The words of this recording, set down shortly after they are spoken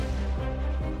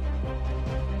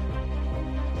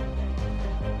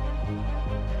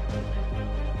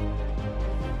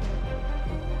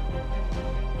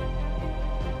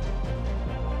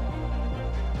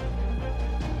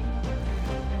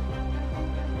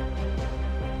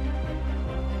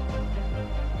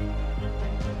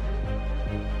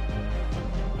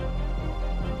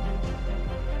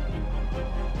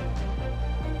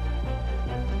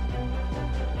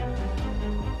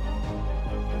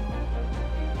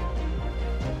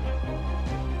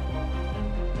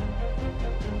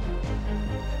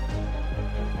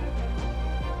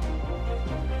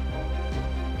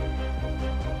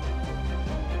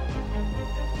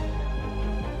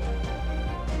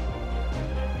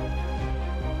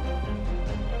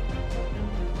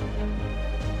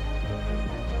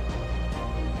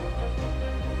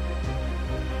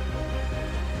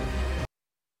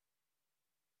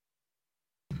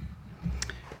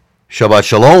Shabbat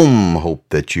Shalom. Hope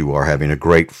that you are having a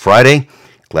great Friday.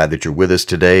 Glad that you're with us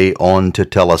today on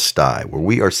Tetelestai, where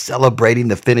we are celebrating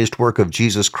the finished work of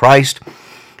Jesus Christ,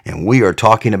 and we are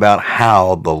talking about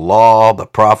how the law, the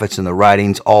prophets, and the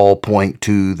writings all point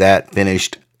to that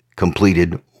finished,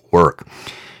 completed work.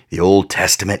 The Old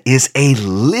Testament is a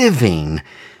living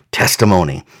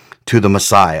testimony to the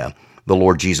Messiah, the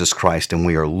Lord Jesus Christ, and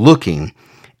we are looking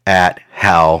at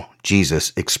how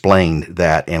Jesus explained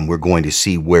that, and we're going to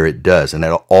see where it does, and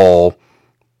it all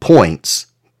points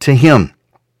to him.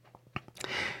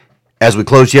 As we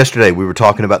closed yesterday, we were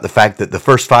talking about the fact that the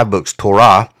first 5 books,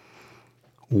 Torah,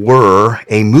 were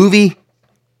a movie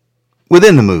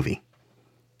within the movie,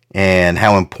 and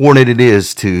how important it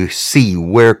is to see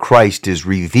where Christ is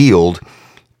revealed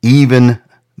even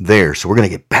there. So we're going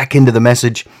to get back into the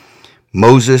message.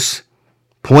 Moses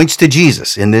points to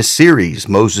Jesus in this series,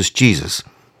 Moses, Jesus,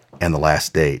 and the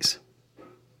Last Days.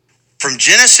 From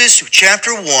Genesis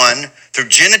chapter 1 through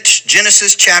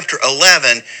Genesis chapter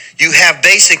 11, you have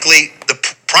basically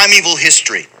the primeval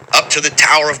history up to the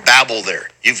Tower of Babel there.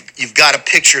 You've got a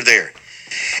picture there.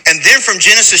 And then from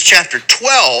Genesis chapter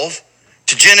 12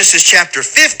 to Genesis chapter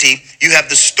 50, you have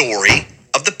the story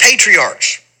of the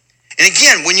patriarchs. And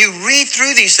again, when you read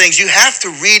through these things, you have to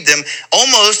read them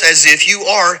almost as if you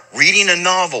are reading a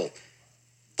novel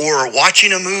or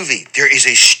watching a movie. There is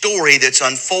a story that's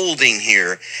unfolding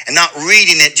here, and not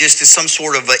reading it just as some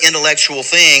sort of intellectual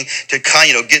thing to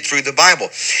get through the Bible.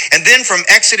 And then from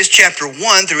Exodus chapter 1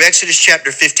 through Exodus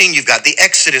chapter 15, you've got the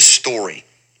Exodus story,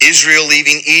 Israel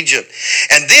leaving Egypt.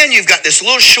 And then you've got this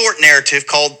little short narrative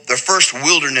called the first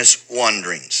wilderness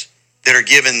wanderings that are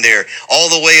given there, all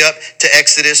the way up to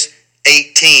Exodus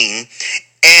 18.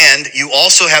 And you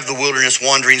also have the wilderness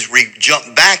wanderings we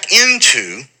jump back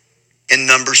into in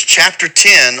Numbers chapter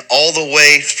 10 all the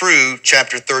way through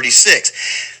chapter 36.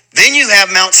 Then you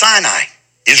have Mount Sinai.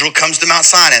 Israel comes to Mount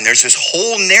Sinai, and there's this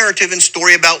whole narrative and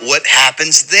story about what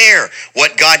happens there,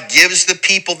 what God gives the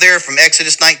people there from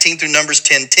Exodus 19 through Numbers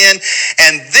 10:10.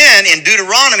 And then in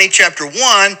Deuteronomy chapter 1,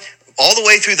 all the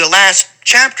way through the last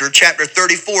chapter, chapter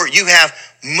 34, you have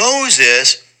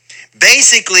Moses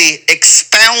basically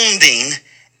expounding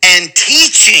and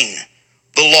teaching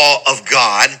the law of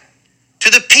God to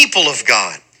the people of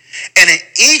God. And in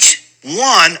each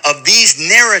one of these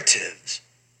narratives,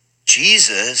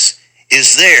 Jesus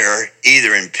is there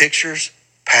either in pictures,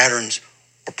 patterns,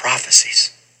 or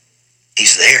prophecies.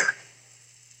 He's there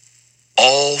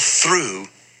all through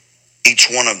each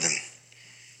one of them.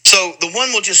 So the one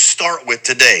we'll just start with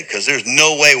today, because there's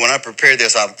no way when I prepared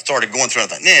this, I started going through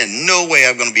and I thought, man, no way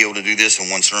I'm going to be able to do this in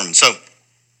one sermon. So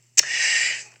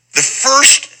the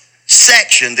first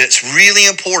section that's really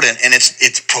important, and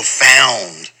it's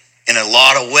profound in a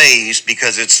lot of ways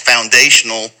because it's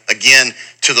foundational, again,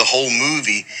 to the whole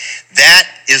movie. That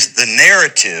is the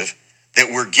narrative that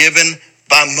we're given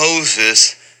by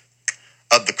Moses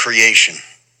of the creation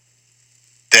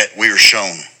that we are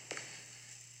shown.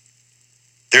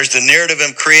 There's the narrative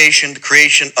of creation, the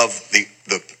creation of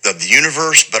the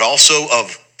universe, but also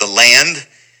of the land.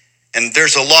 And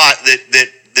there's a lot that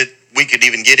we could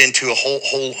even get into a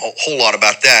whole lot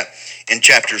about that in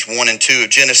chapters 1 and 2 of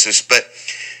Genesis. But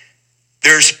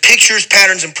there's pictures,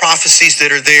 patterns, and prophecies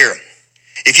that are there.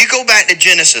 If you go back to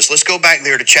Genesis, let's go back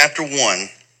there to chapter 1. And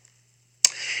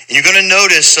you're going to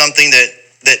notice something that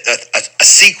a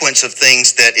sequence of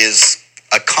things that is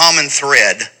a common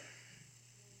thread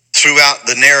throughout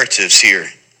the narratives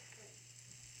here.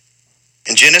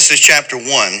 In Genesis chapter 1,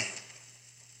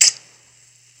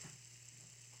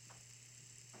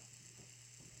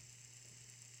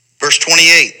 verse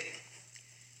 28,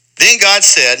 then God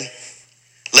said,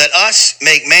 let us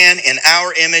make man in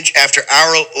our image after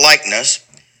our likeness.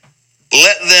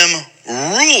 Let them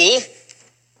rule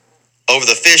over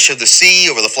the fish of the sea,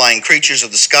 over the flying creatures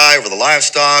of the sky, over the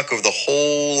livestock, over the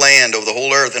whole land, over the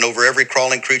whole earth, and over every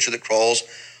crawling creature that crawls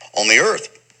on the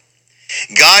earth.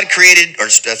 God created, or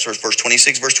that's verse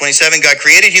 26, verse 27, God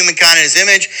created humankind in his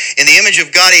image. In the image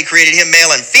of God, he created him,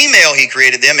 male and female, he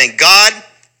created them. And God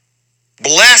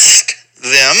blessed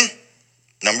them,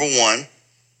 number 1,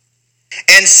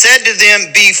 and said to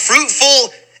them, be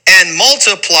fruitful and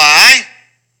multiply,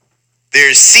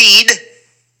 there's seed.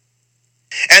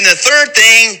 And the third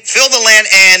thing, fill the land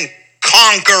and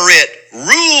conquer it,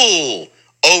 rule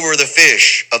over the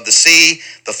fish of the sea,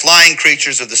 the flying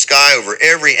creatures of the sky, over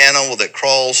every animal that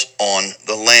crawls on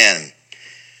the land.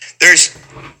 There's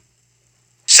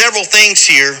several things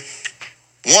here.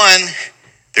 One,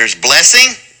 there's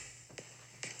blessing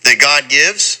that God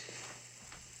gives,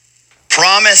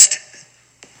 promised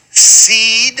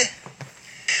seed.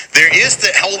 There is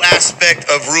the whole aspect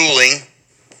of ruling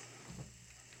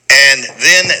And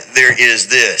then there is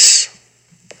this.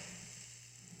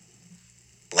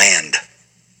 Land.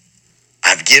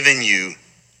 I've given you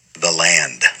the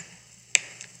land.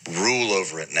 Rule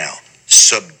over it now.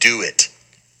 Subdue it.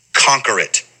 Conquer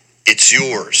it. It's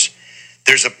yours.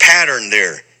 There's a pattern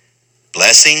there.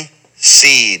 Blessing,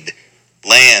 seed,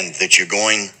 land that you're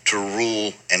going to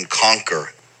rule and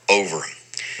conquer over.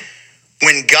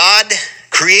 When God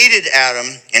created Adam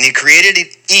and he created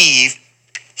Eve,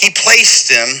 he placed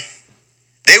them,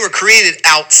 they were created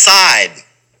outside.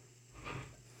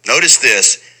 Notice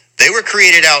this, they were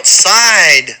created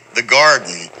outside the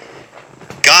garden.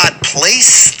 God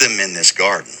placed them in this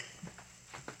garden.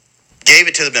 Gave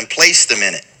it to them and placed them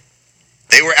in it.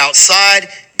 They were outside,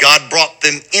 God brought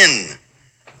them in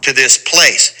to this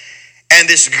place. And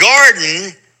this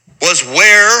garden was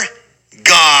where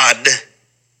God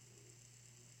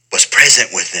was present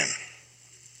with them.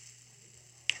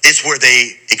 It's where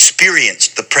they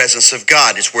experienced the presence of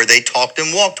God. It's where they talked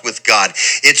and walked with God.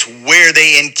 It's where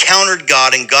they encountered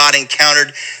God and God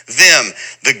encountered them.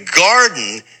 The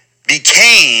garden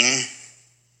became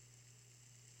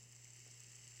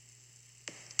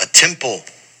a temple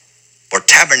or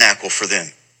tabernacle for them.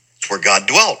 It's where God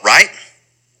dwelt, right?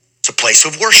 It's a place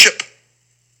of worship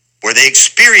where they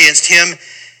experienced him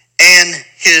and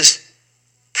his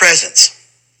presence.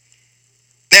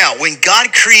 Now, when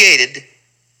God created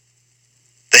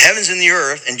the heavens and the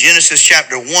earth in Genesis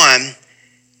chapter 1,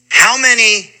 how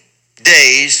many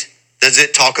days does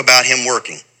it talk about him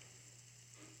working?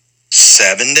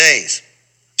 7 days.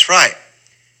 That's right.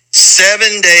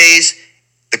 7 days,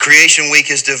 the creation week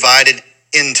is divided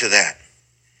into that.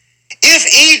 If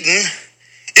Eden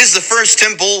is the first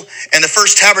temple and the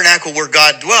first tabernacle where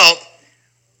God dwelt,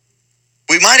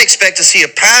 we might expect to see a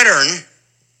pattern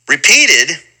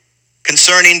repeated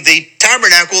concerning the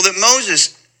tabernacle that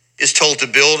Moses is told to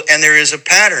build, and there is a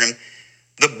pattern.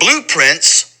 The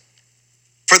blueprints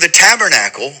for the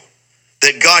tabernacle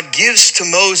that God gives to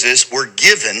Moses were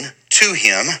given to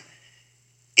him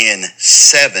in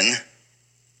 7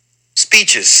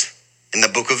 speeches in the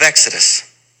book of Exodus.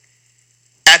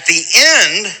 At the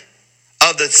end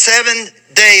of the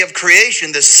 7th day of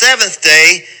creation, the 7th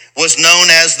day was known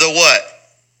as the what?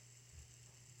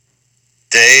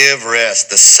 Day of rest,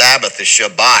 the Sabbath, the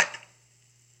Shabbat.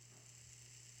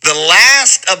 The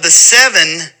last of the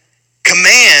 7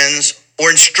 commands or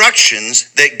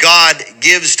instructions that God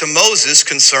gives to Moses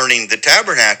concerning the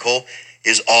tabernacle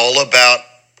is all about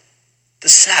the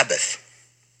Sabbath.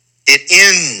 It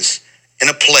ends in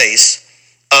a place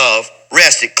of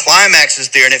rest. It climaxes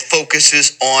there and it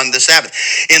focuses on the Sabbath.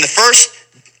 In the first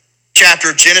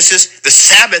chapter of Genesis, the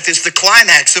Sabbath is the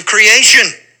climax of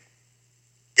creation.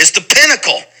 It's the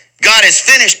pinnacle. God has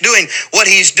finished doing what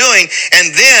he's doing.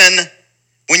 And then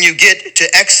when you get to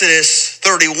Exodus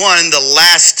 31, the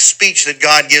last speech that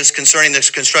God gives concerning the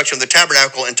construction of the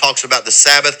tabernacle and talks about the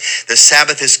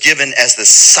Sabbath is given as the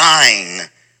sign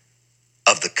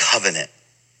of the covenant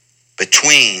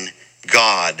between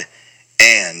God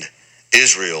and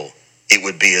Israel. It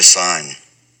would be a sign.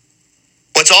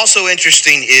 What's also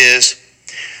interesting is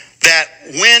that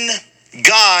when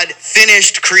God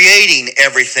finished creating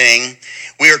everything,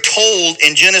 we are told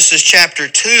in Genesis chapter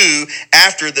 2,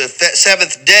 after the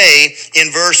 7th day,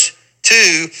 in verse 2,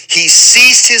 he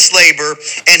ceased his labor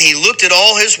and he looked at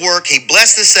all his work. He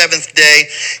blessed the 7th day.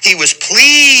 He was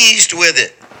pleased with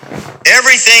it.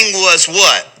 Everything was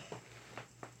what?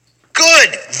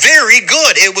 Good. Very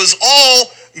good. It was all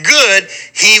good.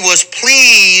 He was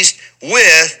pleased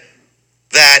with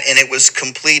that and it was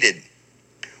completed.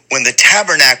 When the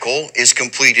tabernacle is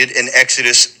completed in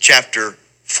Exodus chapter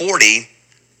 40,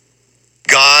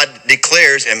 God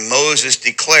declares and Moses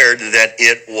declared that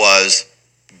it was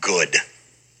good.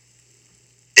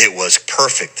 It was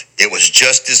perfect. It was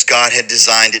just as God had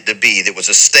designed it to be. There was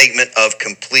a statement of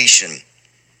completion.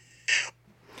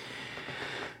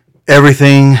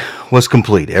 Everything was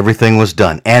complete. Everything was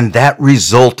done. And that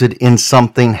resulted in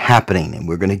something happening. And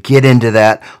we're going to get into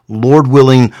that, Lord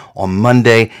willing, on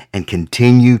Monday and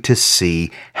continue to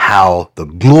see how the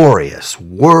glorious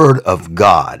Word of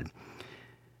God,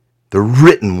 the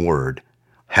written Word,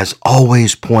 has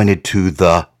always pointed to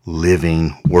the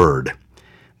living Word,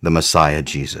 the Messiah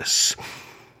Jesus.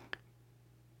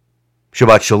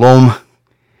 Shabbat Shalom.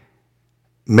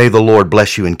 May the Lord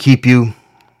bless you and keep you.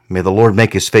 May the Lord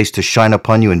make his face to shine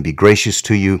upon you and be gracious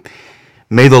to you.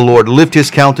 May the Lord lift his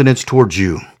countenance towards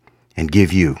you and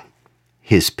give you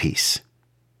his peace.